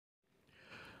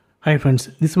Hi friends,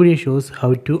 this video shows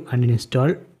how to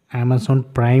uninstall Amazon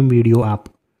Prime Video app.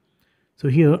 So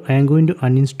here I am going to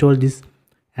uninstall this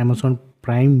Amazon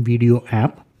Prime Video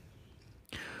app.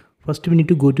 First we need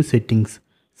to go to settings.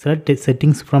 Select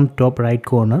settings from top right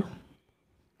corner.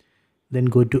 Then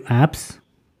go to apps.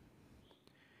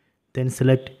 Then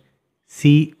select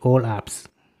see all apps.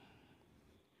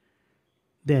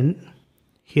 Then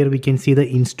here we can see the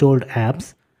installed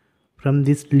apps. From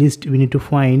this list we need to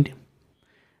find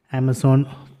Amazon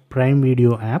Prime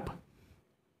Video app.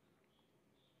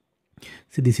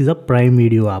 So this is a Prime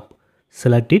Video app.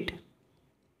 Select it.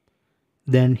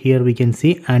 Then here we can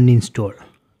see uninstall.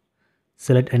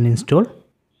 Select uninstall.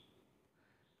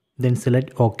 Then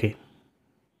select OK.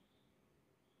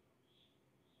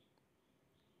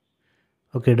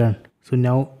 Okay, done. So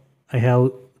now I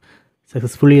have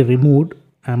successfully removed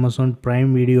Amazon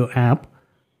Prime Video app.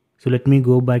 So let me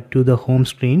go back to the home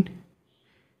screen.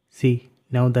 See,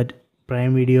 now that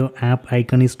Prime Video app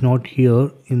icon is not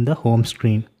here in the home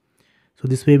screen. So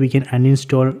this way we can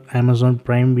uninstall Amazon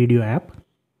Prime Video app.